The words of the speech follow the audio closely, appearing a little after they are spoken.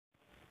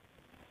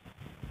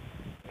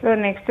So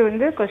next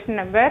வந்து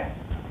question number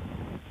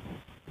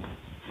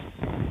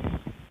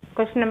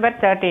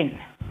 13.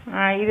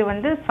 இது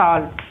வந்து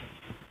சால்வ்.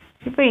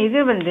 இப்போ இது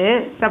வந்து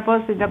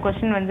சப்போஸ் இந்த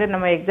கொஸ்டின் வந்து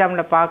நம்ம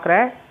எக்ஸாமில் பார்க்குற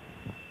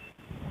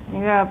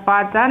இங்கே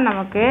பார்த்தா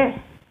நமக்கு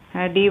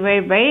dy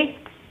by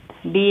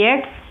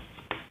dx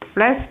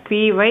plus py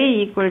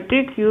equal to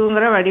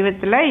க்யூங்கிற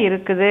வடிவத்தில்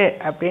இருக்குது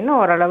அப்படின்னு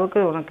ஓரளவுக்கு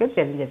உனக்கு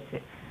தெரிஞ்சிருச்சு.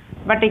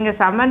 பட் இங்கே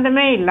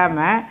சம்மந்தமே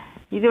இல்லாமல்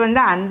இது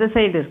வந்து அந்த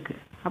சைடு இருக்குது.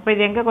 அப்போ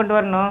இது எங்கே கொண்டு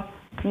வரணும்?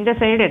 இந்த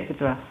சைடு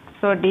எடுத்துகிட்டு வா.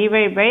 ஸோ dy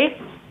by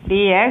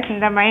dx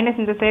இந்த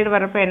மைனஸ் இந்த சைடு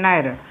வரப்போ என்ன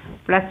ஆயிரும்?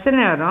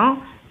 ப்ளஸ்ன்னு வரும்.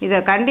 இதை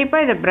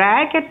கண்டிப்பாக இதை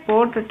ப்ராக்கெட்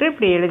போட்டுட்டு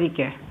இப்படி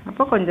எழுதிக்க.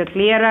 அப்போ கொஞ்சம்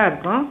கிளியராக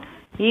இருக்கும்.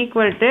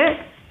 ஈக்குவல் டு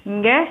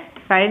இங்கே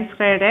sin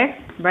squared x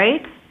by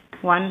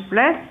 1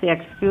 plus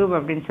x cube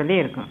அப்படின்னு சொல்லி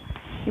இருக்கும்.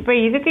 இப்போ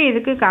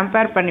இதுக்கு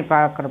கம்பேர் பண்ணி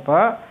பார்க்குறப்போ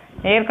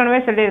ஏற்கனவே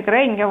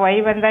சொல்லியிருக்கிறேன், இங்கே y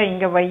வந்தால்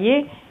இங்கே y,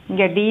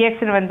 இங்கே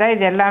dxன்னு வந்தால்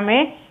இது எல்லாமே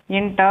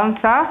இன்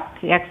டேர்ம்ஸ் ஆஃப்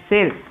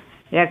எக்ஸில்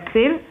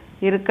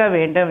இருக்க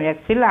வேண்டும்,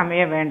 எக்ஸில்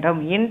அமைய வேண்டும்,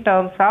 இன்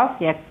டேர்ம்ஸ் ஆஃப்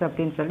எக்ஸ்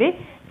அப்படின்னு சொல்லி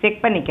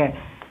செக் பண்ணிக்க.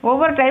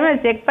 ஒவ்வொரு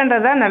டைமும் செக்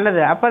பண்ணுறது தான்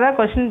நல்லது. அப்போ தான்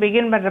கொஸ்டின்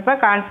பிகின் பண்ணுறப்ப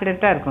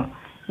கான்ஃபிடென்ட்டாக இருக்கும்.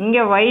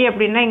 இங்கே y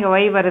அப்படின்னா இங்கே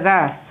y வருதா?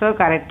 So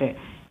correct.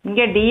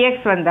 இங்கே dx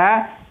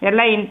வந்தால்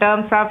எல்லாம் இன்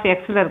டேர்ம்ஸ் ஆஃப்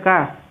எக்ஸில் இருக்கா?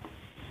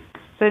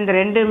 ஸோ இந்த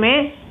ரெண்டுமே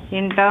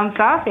இன் டேர்ம்ஸ்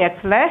ஆஃப்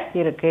எக்ஸில்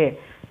இருக்குது.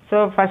 ஸோ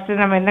ஃபஸ்ட்டு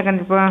நம்ம என்ன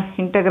கண்டுபிடிப்போம்?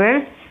 இன்டெக்ரல்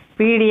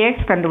pdx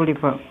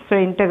கண்டுபிடிப்போம். ஸோ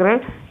இன்டெக்ரல்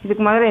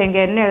இதுக்கு முதல்ல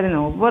எங்கே என்ன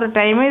எழுதணும்? ஒவ்வொரு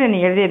டைமும் இதை நீ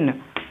எழுதிடணும்.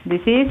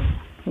 This is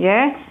a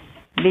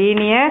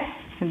linear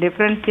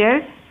differential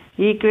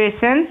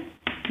equation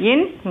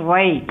in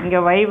y. இங்கே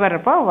y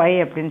வர்றப்போ y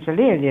அப்படின்னு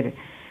சொல்லி எழுதிடு.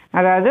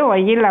 அதாவது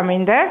yயில்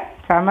அமைந்த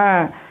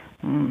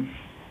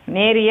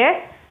நேரிய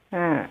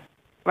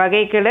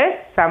வகைக்கெழு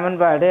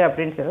சமன்பாடு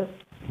அப்படின்னு சொல்லி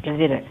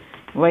எழுதிடு.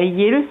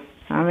 yயில்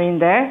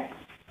அமைந்த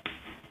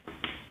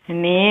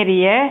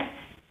நேரிய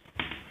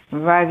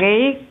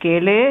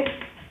வகைக்கெழு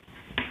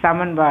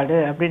சமன்பாடு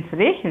அப்படின்னு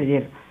சொல்லி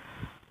எழுதிடு.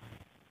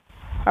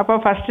 அப்போ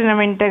ஃபஸ்ட்டு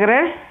நம்ம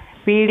இன்டெக்ரல்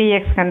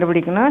pdx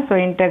கண்டுபிடிக்கணும். ஸோ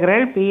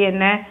இன்டெக்ரல் p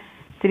என்ன?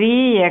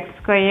 3x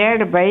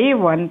squared by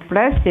 1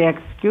 plus x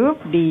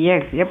cube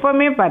dx.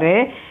 எப்போவுமே பாரு,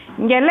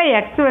 இங்கே எல்லாம்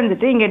x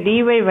வந்துட்டு இங்கே dy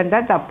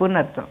வந்தால் தப்புன்னு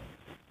அர்த்தம்.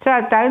 ஸோ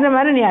அதுக்கு தகுந்த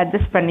மாதிரி நீ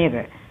அட்ஜஸ்ட்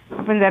பண்ணிடுற.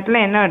 அப்போ இந்த இடத்துல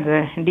என்ன வருது?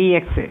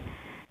 dx.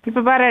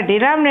 இப்போ பாரு,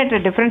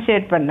 டினாமினேட்டர்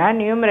டிஃப்ரென்ஷியேட் பண்ணால்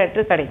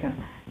நியூமரேட்டர் கிடைக்கும்.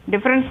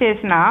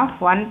 Differentiation of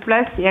 1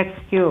 plus x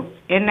cube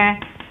என்ன?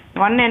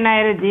 1 என்ன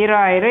ஆயிரும்? 0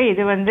 ஆயிரும்.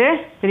 இது வந்து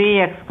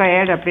 3x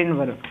squared அப்படின்னு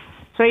வரும்.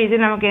 ஸோ இது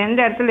நமக்கு எந்த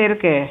இடத்துல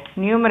இருக்குது?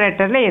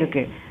 நியூமரேட்டரில்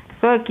இருக்குது.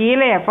 ஸோ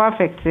கீழே f of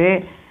x,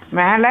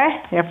 மேலே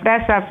f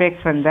dash of x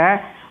வந்தால்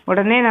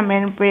உடனே நம்ம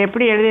இப்போ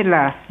எப்படி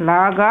எழுதிடலாம்?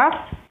 log of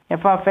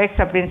f of x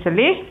அப்படின்னு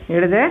சொல்லி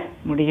எழுத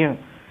முடியும்.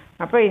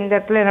 அப்போ இந்த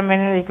இடத்துல நம்ம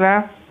என்ன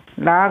எழுதிக்கலாம்?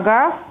 log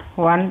of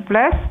 1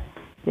 plus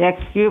x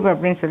cube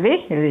அப்படின்னு சொல்லி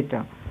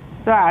எழுதிட்டோம்.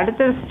 ஸோ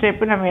அடுத்த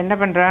ஸ்டெப்பு நம்ம என்ன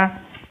பண்ணுறோம்?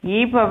 e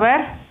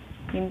power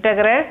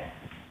integral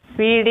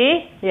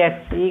pdx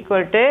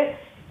equal to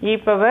e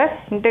power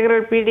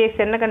integral pdx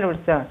என்ன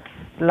கண்டுபிடிச்சோம்?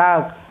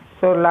 log.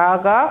 So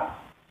log of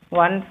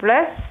 1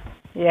 plus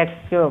x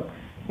cube.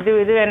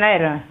 இது என்ன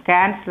ஆயிரும்?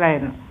 கேன்சல்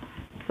ஆயிரும்.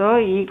 So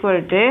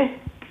equal to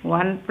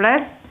 1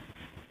 plus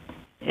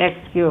x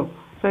cube.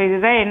 So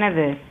இதுதான்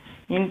என்னது?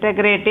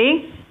 இன்டெகிரேட்டிங்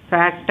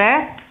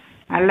ஃபேக்டர்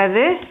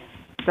அல்லது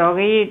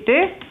தொகையீட்டு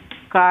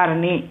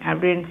காரணி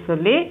அப்படின்னு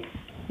சொல்லி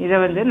இதை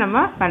வந்து நம்ம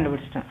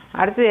கண்டுபிடிச்சிட்டோம்.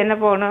 அடுத்தது என்ன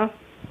போகணும்?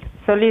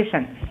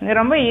 சொல்யூஷன். இது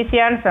ரொம்ப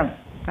ஈஸியான சம்.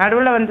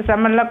 நடுவில் வந்து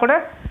சம்மெல்லாம் கூட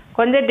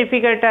கொஞ்சம்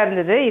டிஃபிகல்ட்டாக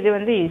இருந்தது. இது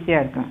வந்து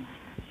ஈஸியாக இருக்கும்.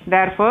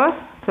 தேர்ஃபோர்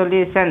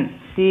சொல்யூஷன்,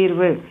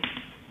 தீர்வு.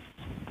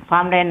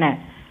 ஃபார்முலா என்ன?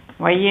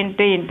 y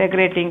into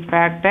integrating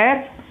factor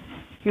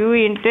q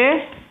into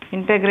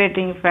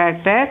integrating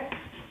factor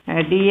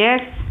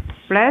dx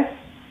plus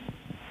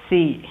c.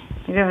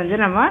 இதை வந்து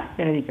நம்ம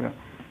எழுதிக்கிறோம்.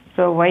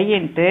 So y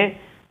into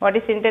what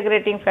is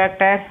integrating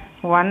factor?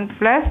 1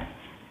 plus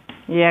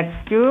x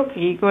cube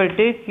equal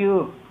to q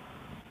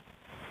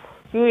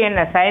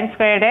என்ன? sin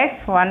squared x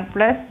 1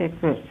 plus x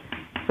cube.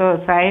 So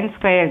sin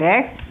squared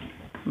x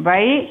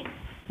by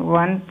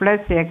 1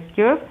 plus x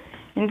cube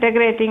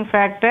integrating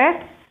factor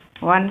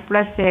 1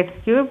 plus x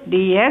cube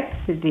dx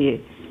dx.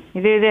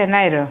 இது என்ன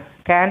ஆயிரும்?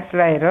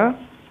 Cancel ஆயிரும்.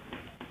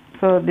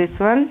 So this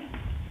one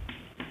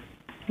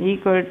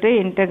equal to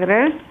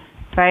integral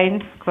sin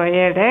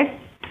squared x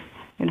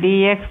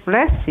dx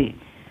plus c.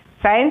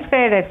 sin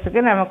squared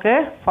xக்கு நமக்கு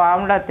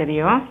formula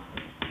தெரியும்.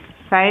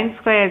 sin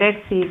squared x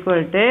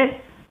equal to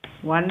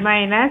 1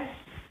 minus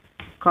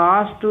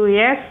cos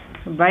 2x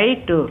by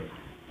 2.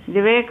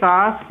 இதுவே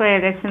cos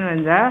squared xன்னு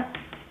வந்தால்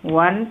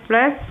 1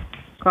 plus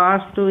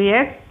cos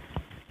 2x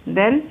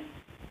then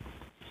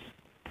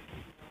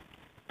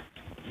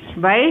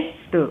by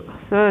 2.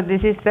 So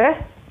this is the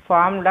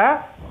formula.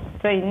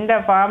 So இந்த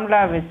formula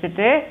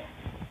வச்சுட்டு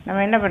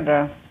நம்ம என்ன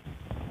பண்ணுறோம்?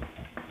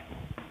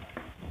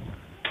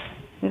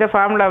 இந்த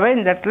ஃபார்முலாவை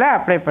இந்த இடத்துல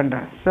அப்ளை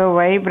பண்ணுறோம். So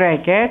y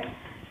bracket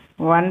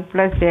 1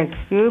 plus x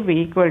cube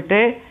equal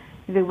to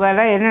இதுக்கு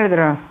பதிலாக என்ன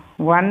எழுதுகிறோம்?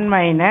 1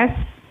 minus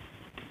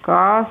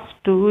cos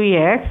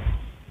 2x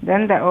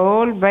then the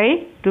whole by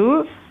 2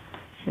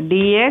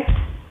 dx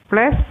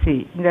plus C.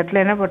 இந்த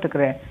இடத்துல என்ன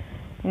போட்டுக்கிறேன்,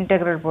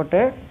 இன்டெக்ரல்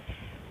போட்டு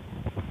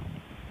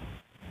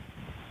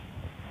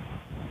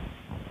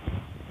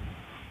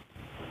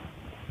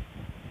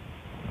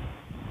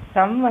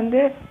சம்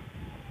வந்து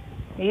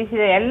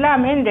ஈஸியாக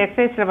எல்லாமே இந்த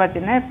எக்ஸசைஸில்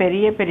பார்த்தீங்கன்னா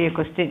பெரிய பெரிய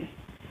question.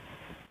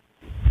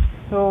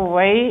 So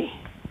Y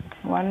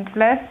 1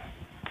 +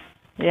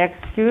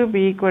 x³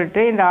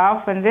 equal இந்த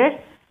ஆஃப் வந்து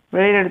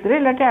வெளியில் எடுத்துட்டு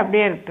இல்லாட்டி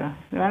அப்படியே இருக்கட்டும்,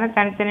 இது வேணால்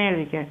தனித்தனியாக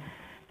எழுதிக்க.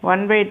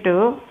 1/2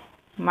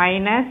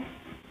 மைனஸ்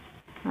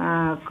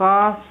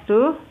cos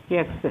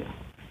 2x,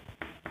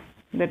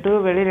 இந்த 2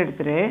 வெளியில்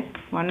எடுத்துரு.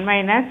 1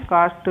 மைனஸ்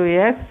cos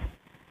 2x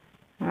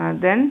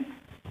தென்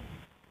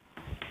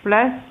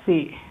ப்ளஸ் சி.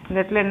 இந்த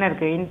இடத்துல என்ன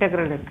இருக்குது,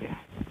 இன்டெக்ரல் இருக்குது.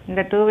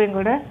 இந்த 2வையும்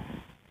கூட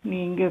நீ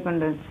இங்கே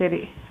கொண்டு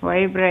சரி.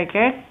 y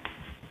ப்ராக்கெட்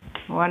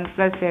 1 +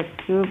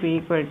 x³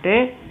 ஈக்குவல்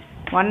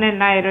 1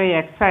 என்ன ஆயிரும்,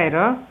 எக்ஸ்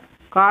ஆயிரும்.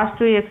 cos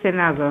 2x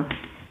என்ன ஆகும்,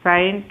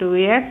 sin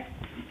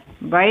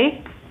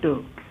 2x/2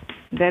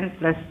 தென்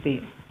ப்ளஸ் சி.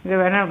 இது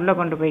வேணால் உள்ளே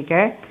கொண்டு போய்க்க.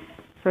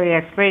 ஸோ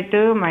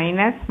x/2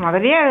 மைனஸ்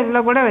முதலையே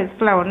அதுக்குள்ளே கூட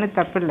வச்சுக்கலாம், ஒன்றும்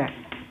தப்பு இல்லை.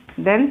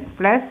 தென்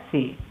ப்ளஸ்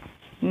சி.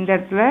 இந்த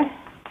இடத்துல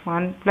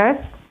 1 +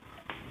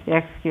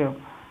 x³.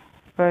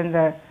 இப்போ இந்த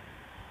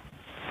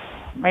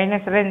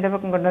மைனஸ் எல்லாம் இந்த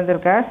பக்கம் கொண்டு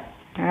வந்திருக்கா.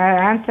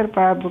 ஆன்சர்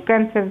புக்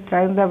ஆன்சர்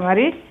தகுந்த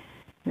மாதிரி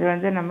இது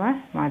வந்து நம்ம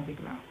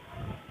மாற்றிக்கலாம்.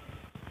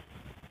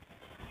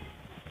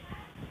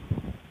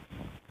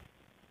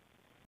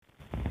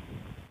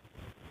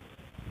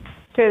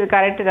 ஸோ இது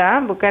கரெக்டு தான்,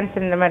 புக்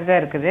ஆன்சர் இந்த மாதிரி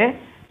தான் இருக்குது.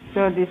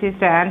 So this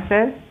is the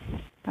answer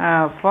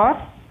for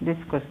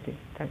this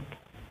question. Thank you.